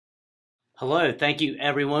Hello, thank you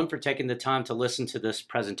everyone for taking the time to listen to this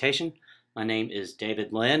presentation. My name is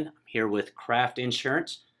David Lynn. I'm here with Craft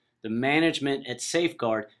Insurance. The management at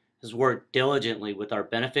Safeguard has worked diligently with our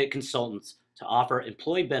benefit consultants to offer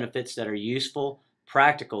employee benefits that are useful,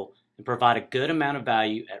 practical, and provide a good amount of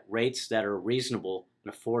value at rates that are reasonable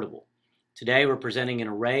and affordable. Today we're presenting an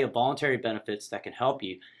array of voluntary benefits that can help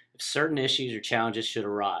you if certain issues or challenges should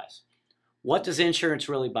arise. What does insurance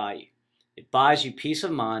really buy you? It buys you peace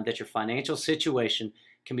of mind that your financial situation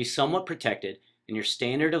can be somewhat protected and your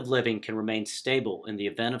standard of living can remain stable in the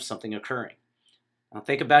event of something occurring. Now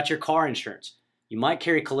think about your car insurance. You might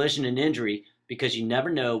carry collision and injury because you never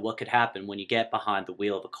know what could happen when you get behind the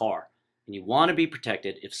wheel of a car, and you want to be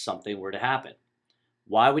protected if something were to happen.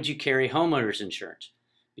 Why would you carry homeowners insurance?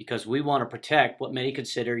 Because we want to protect what many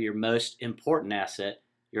consider your most important asset,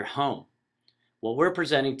 your home. What we're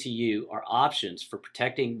presenting to you are options for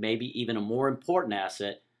protecting maybe even a more important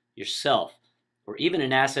asset, yourself, or even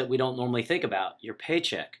an asset we don't normally think about, your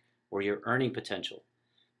paycheck or your earning potential.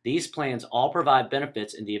 These plans all provide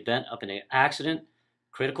benefits in the event of an accident,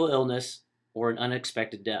 critical illness, or an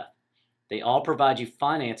unexpected death. They all provide you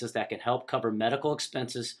finances that can help cover medical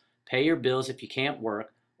expenses, pay your bills if you can't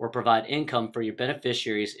work, or provide income for your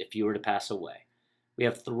beneficiaries if you were to pass away. We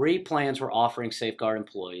have 3 plans we're offering Safeguard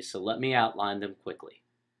employees, so let me outline them quickly.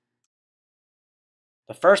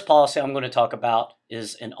 The first policy I'm going to talk about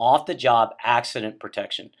is an off-the-job accident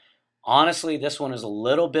protection. Honestly, this one is a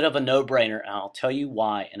little bit of a no-brainer, and I'll tell you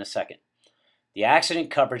why in a second. The accident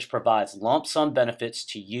coverage provides lump sum benefits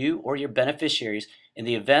to you or your beneficiaries in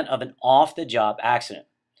the event of an off-the-job accident.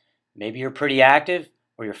 Maybe you're pretty active,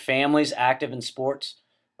 or your family's active in sports,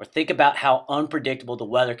 or think about how unpredictable the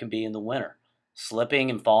weather can be in the winter, slipping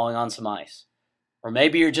and falling on some ice. Or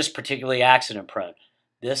maybe you're just particularly accident prone.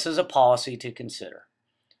 This is a policy to consider.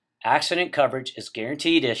 Accident coverage is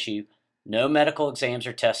guaranteed issue, no medical exams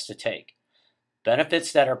or tests to take.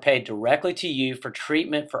 Benefits that are paid directly to you for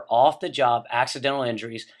treatment for off-the-job accidental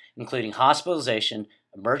injuries, including hospitalization,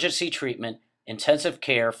 emergency treatment, intensive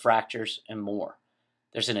care, fractures, and more.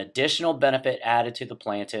 There's an additional benefit added to the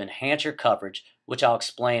plan to enhance your coverage, which I'll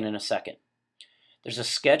explain in a second. There's a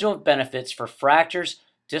schedule of benefits for fractures,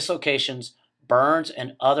 dislocations, burns,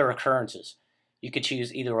 and other occurrences. You could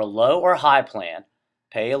choose either a low or high plan,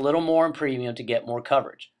 pay a little more in premium to get more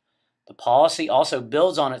coverage. The policy also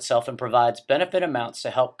builds on itself and provides benefit amounts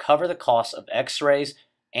to help cover the costs of x-rays,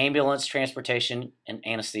 ambulance transportation, and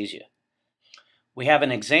anesthesia. We have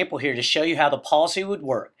an example here to show you how the policy would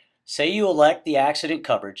work. Say you elect the accident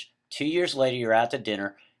coverage, 2 years later you're out to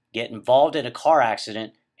dinner, get involved in a car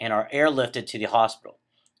accident, and are airlifted to the hospital.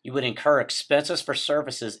 You would incur expenses for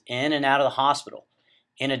services in and out of the hospital.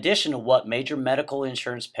 In addition to what major medical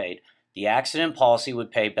insurance paid, the accident policy would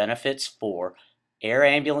pay benefits for air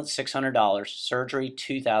ambulance $600, surgery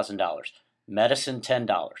 $2,000, medicine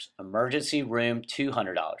 $10, emergency room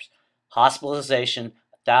 $200, hospitalization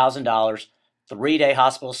 $1,000, 3-day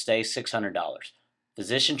hospital stay $600,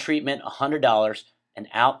 physician treatment $100, and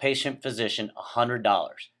outpatient physician $100.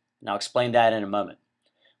 And I'll explain that in a moment.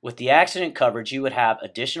 With the accident coverage, you would have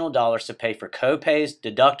additional dollars to pay for co-pays,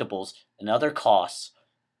 deductibles, and other costs.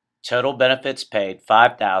 Total benefits paid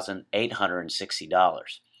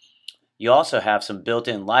 $5,860. You also have some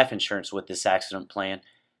built-in life insurance with this accident plan.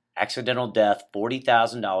 Accidental death,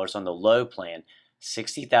 $40,000 on the low plan,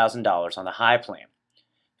 $60,000 on the high plan.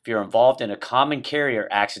 If you're involved in a common carrier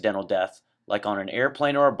accidental death, like on an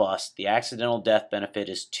airplane or a bus, the accidental death benefit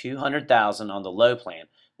is $200,000 on the low plan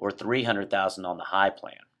or $300,000 on the high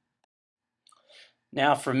plan.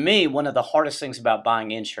 Now, for me, one of the hardest things about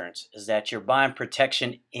buying insurance is that you're buying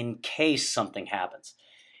protection in case something happens.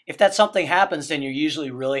 If that something happens, then you're usually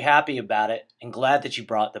really happy about it and glad that you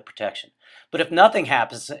brought the protection. But if nothing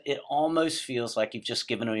happens, it almost feels like you've just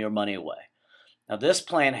given your money away. Now, this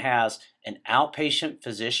plan has an outpatient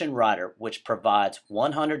physician rider, which provides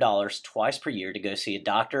 $100 twice per year to go see a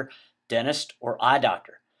doctor, dentist, or eye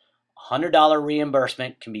doctor. $100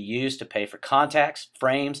 reimbursement can be used to pay for contacts,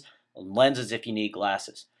 frames, and lenses if you need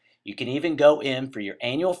glasses. You can even go in for your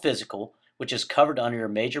annual physical, which is covered under your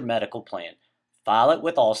major medical plan. File it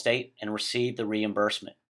with Allstate and receive the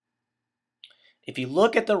reimbursement. If you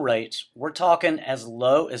look at the rates, we're talking as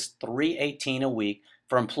low as $318 a week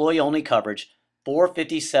for employee-only coverage,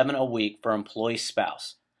 $457 a week for employee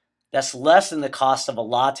spouse. That's less than the cost of a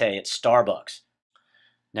latte at Starbucks.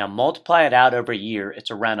 Now multiply it out over a year,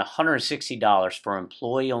 it's around $160 for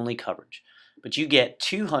employee-only coverage. But you get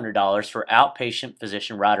 $200 for outpatient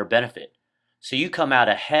physician rider benefit. So you come out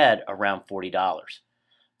ahead around $40.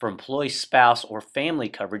 For employee spouse or family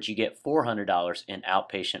coverage, you get $400 in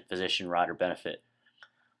outpatient physician rider benefit.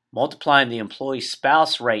 Multiplying the employee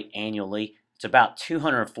spouse rate annually, it's about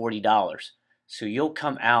 $240. So you'll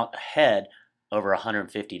come out ahead over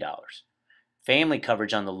 $150. Family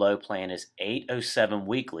coverage on the low plan is $807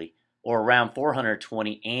 weekly or around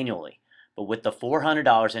 $420 annually. But with the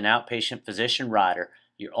 $400 in outpatient physician rider,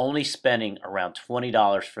 you're only spending around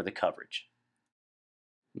 $20 for the coverage.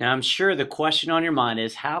 Now, I'm sure the question on your mind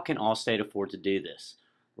is, how can Allstate afford to do this?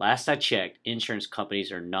 Last I checked, insurance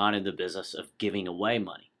companies are not in the business of giving away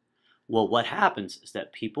money. Well, what happens is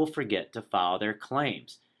that people forget to file their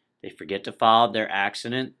claims. They forget to file their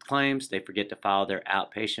accident claims. They forget to file their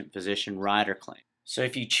outpatient physician rider claim. So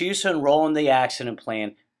if you choose to enroll in the accident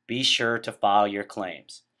plan, be sure to file your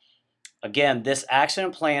claims. Again, this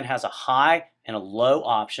accident plan has a high and a low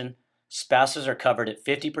option. Spouses are covered at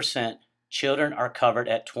 50%. Children are covered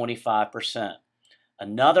at 25%.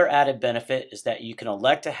 Another added benefit is that you can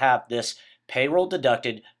elect to have this payroll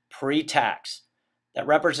deducted pre-tax. That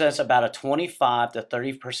represents about a 25 to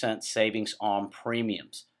 30% savings on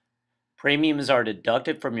premiums. Premiums are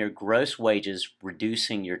deducted from your gross wages,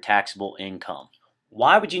 reducing your taxable income.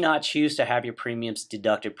 Why would you not choose to have your premiums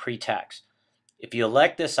deducted pre-tax? If you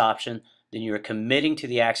elect this option, then you are committing to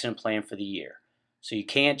the accident plan for the year, so you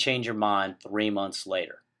can't change your mind 3 months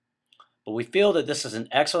later. But we feel that this is an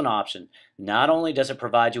excellent option. Not only does it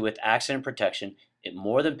provide you with accident protection, it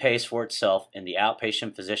more than pays for itself in the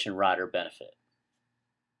outpatient physician rider benefit.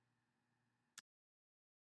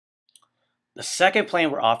 The second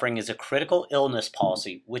plan we're offering is a critical illness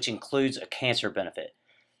policy, which includes a cancer benefit.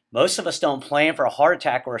 Most of us don't plan for a heart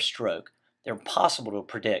attack or a stroke. They're impossible to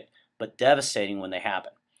predict, but devastating when they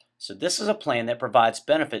happen. So this is a plan that provides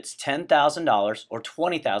benefits $10,000 or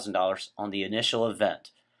 $20,000 on the initial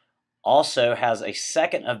event. Also has a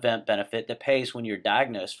second event benefit that pays when you're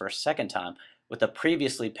diagnosed for a second time with a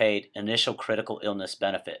previously paid initial critical illness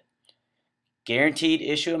benefit. Guaranteed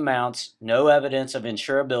issue amounts, no evidence of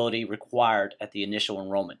insurability required at the initial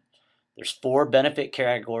enrollment. There's 4 benefit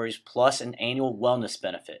categories plus an annual wellness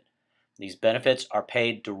benefit. These benefits are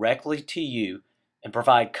paid directly to you and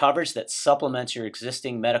provide coverage that supplements your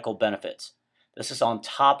existing medical benefits. This is on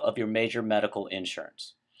top of your major medical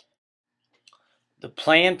insurance. The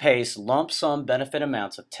plan pays lump sum benefit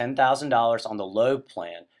amounts of $10,000 on the low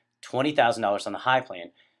plan, $20,000 on the high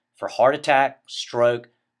plan for heart attack, stroke,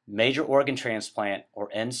 major organ transplant, or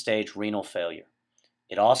end-stage renal failure.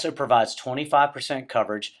 It also provides 25%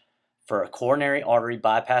 coverage for a coronary artery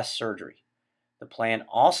bypass surgery. The plan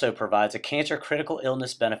also provides a cancer critical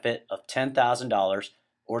illness benefit of $10,000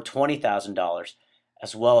 or $20,000,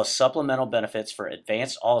 as well as supplemental benefits for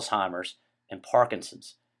advanced Alzheimer's and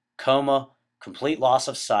Parkinson's, coma, complete loss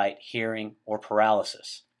of sight, hearing, or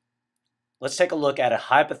paralysis. Let's take a look at a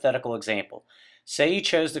hypothetical example. Say you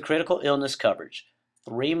chose the critical illness coverage.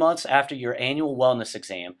 3 months after your annual wellness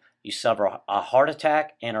exam, you suffer a heart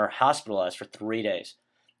attack and are hospitalized for 3 days.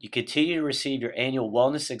 You continue to receive your annual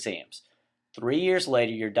wellness exams. 3 years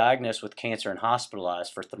later, you're diagnosed with cancer and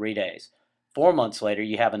hospitalized for 3 days. 4 months later,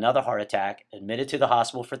 you have another heart attack, admitted to the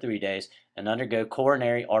hospital for 3 days, and undergo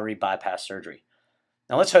coronary artery bypass surgery.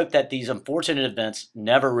 Now let's hope that these unfortunate events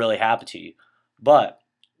never really happen to you, but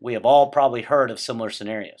we have all probably heard of similar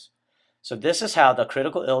scenarios. So this is how the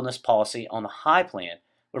critical illness policy on the high plan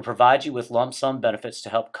would provide you with lump sum benefits to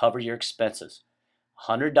help cover your expenses.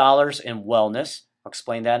 $100 in wellness, I'll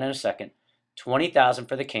explain that in a second, $20,000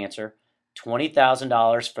 for the cancer,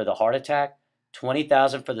 $20,000 for the heart attack,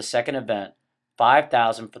 $20,000 for the second event,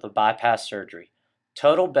 $5,000 for the bypass surgery.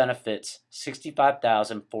 Total benefits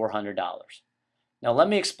 $65,400. Now let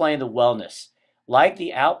me explain the wellness. Like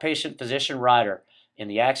the outpatient physician rider in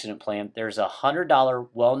the accident plan, there's a $100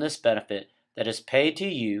 wellness benefit that is paid to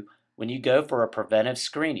you when you go for a preventive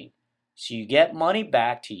screening. So you get money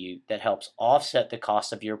back to you that helps offset the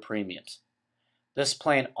cost of your premiums. This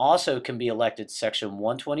plan also can be elected Section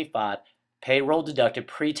 125 payroll deducted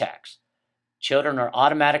pre-tax. Children are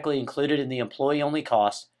automatically included in the employee-only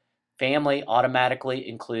cost. Family automatically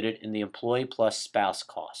included in the employee plus spouse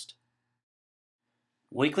cost.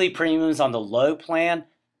 Weekly premiums on the low plan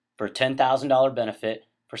for a $10,000 benefit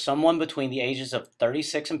for someone between the ages of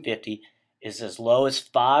 36 and 50 is as low as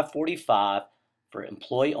 $545 for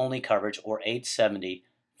employee-only coverage or $870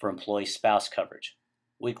 for employee spouse coverage.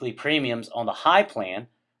 Weekly premiums on the high plan,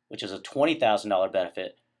 which is a $20,000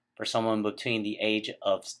 benefit for someone between the age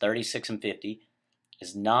of 36 and 50,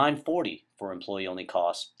 is $940 for employee-only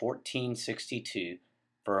costs, $1462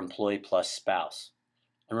 for employee plus spouse.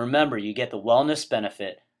 And remember, you get the wellness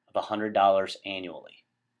benefit of $100 annually.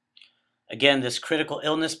 Again, this critical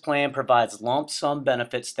illness plan provides lump sum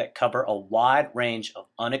benefits that cover a wide range of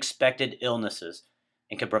unexpected illnesses,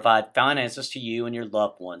 and can provide finances to you and your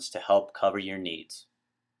loved ones to help cover your needs.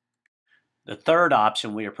 The third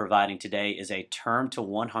option we are providing today is a term to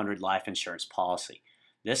 100 life insurance policy.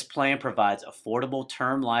 This plan provides affordable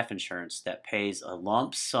term life insurance that pays a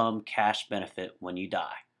lump sum cash benefit when you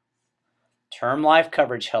die. Term life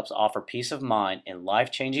coverage helps offer peace of mind in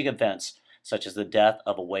life-changing events such as the death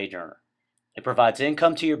of a wage earner. It provides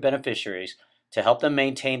income to your beneficiaries to help them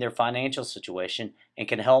maintain their financial situation and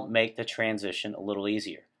can help make the transition a little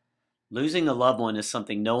easier. Losing a loved one is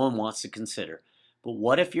something no one wants to consider, but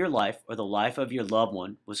what if your life or the life of your loved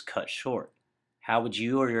one was cut short? How would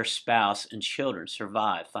you or your spouse and children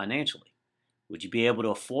survive financially? Would you be able to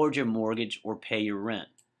afford your mortgage or pay your rent?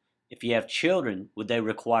 If you have children, would they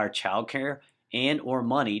require childcare and or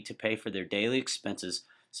money to pay for their daily expenses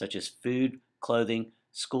such as food, clothing,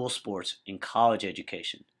 school sports, and college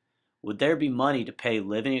education? Would there be money to pay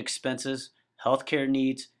living expenses, healthcare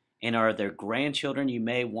needs, and are there grandchildren you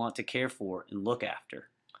may want to care for and look after?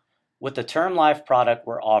 With the term life product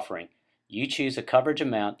we're offering, you choose a coverage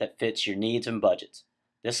amount that fits your needs and budgets.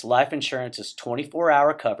 This life insurance is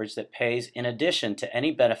 24-hour coverage that pays in addition to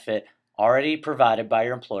any benefit already provided by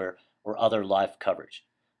your employer or other life coverage.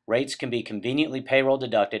 Rates can be conveniently payroll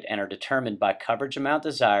deducted and are determined by coverage amount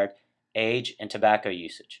desired, age, and tobacco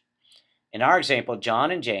usage. In our example,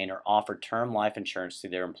 John and Jane are offered term life insurance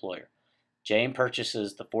through their employer. Jane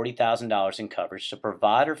purchases the $40,000 in coverage to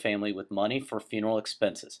provide her family with money for funeral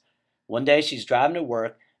expenses. One day she's driving to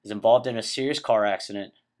work, is involved in a serious car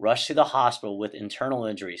accident, rushed to the hospital with internal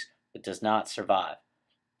injuries, but does not survive.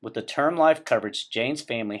 With the term life coverage, Jane's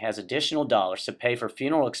family has additional dollars to pay for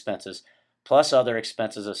funeral expenses, plus other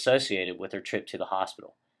expenses associated with her trip to the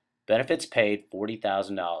hospital. Benefits paid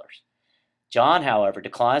 $40,000. John, however,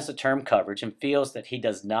 declines the term coverage and feels that he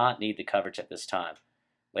does not need the coverage at this time.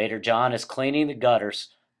 Later, John is cleaning the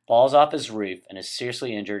gutters, falls off his roof, and is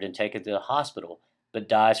seriously injured and taken to the hospital, but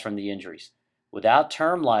dies from the injuries. Without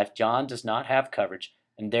term life, John does not have coverage,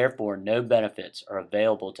 and therefore no benefits are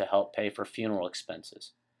available to help pay for funeral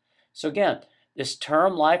expenses. So again, this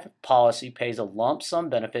term life policy pays a lump sum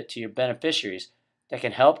benefit to your beneficiaries that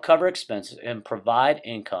can help cover expenses and provide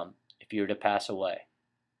income if you were to pass away.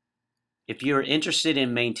 If you are interested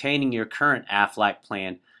in maintaining your current AFLAC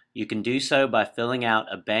plan, you can do so by filling out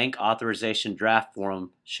a bank authorization draft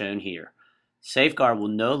form shown here. Safeguard will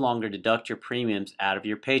no longer deduct your premiums out of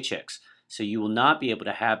your paychecks, so you will not be able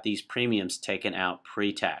to have these premiums taken out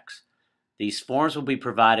pre-tax. These forms will be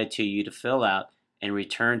provided to you to fill out and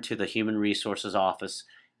return to the Human Resources Office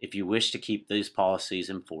if you wish to keep these policies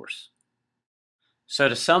in force. So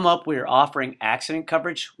to sum up, we are offering accident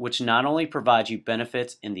coverage, which not only provides you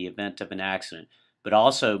benefits in the event of an accident, but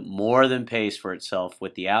also more than pays for itself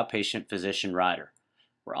with the outpatient physician rider.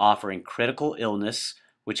 We're offering critical illness,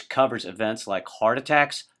 which covers events like heart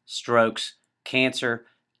attacks, strokes, cancer,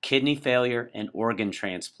 kidney failure, and organ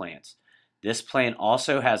transplants. This plan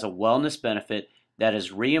also has a wellness benefit that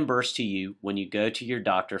is reimbursed to you when you go to your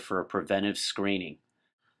doctor for a preventive screening.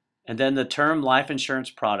 And then the term life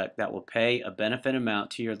insurance product that will pay a benefit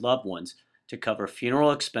amount to your loved ones to cover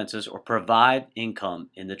funeral expenses or provide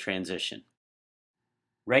income in the transition.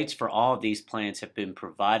 Rates for all of these plans have been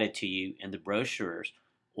provided to you in the brochures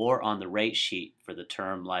or on the rate sheet for the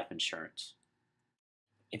term life insurance.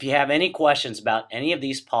 If you have any questions about any of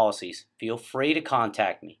these policies, feel free to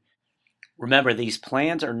contact me. Remember, these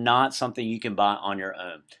plans are not something you can buy on your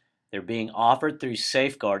own. They're being offered through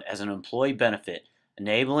Safeguard as an employee benefit,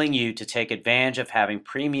 enabling you to take advantage of having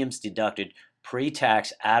premiums deducted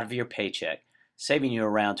pre-tax out of your paycheck, saving you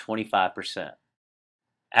around 25%.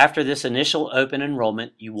 After this initial open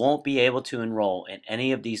enrollment, you won't be able to enroll in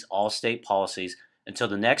any of these Allstate policies until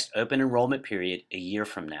the next open enrollment period a year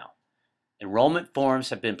from now. Enrollment forms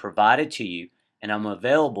have been provided to you, and I'm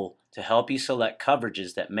available to help you select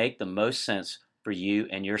coverages that make the most sense for you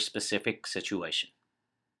and your specific situation.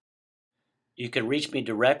 You can reach me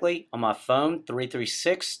directly on my phone,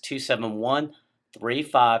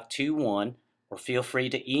 336-271-3521, or feel free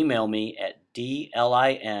to email me at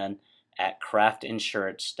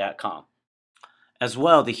dlin@craftinsurance.com. As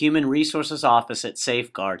well, the Human Resources Office at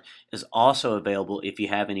Safeguard is also available if you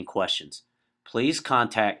have any questions. Please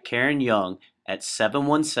contact Karen Young at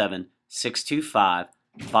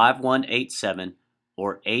 717-625-5187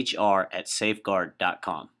 or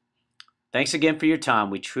hr@safeguard.com. Thanks again for your time.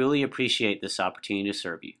 We truly appreciate this opportunity to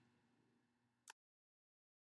serve you.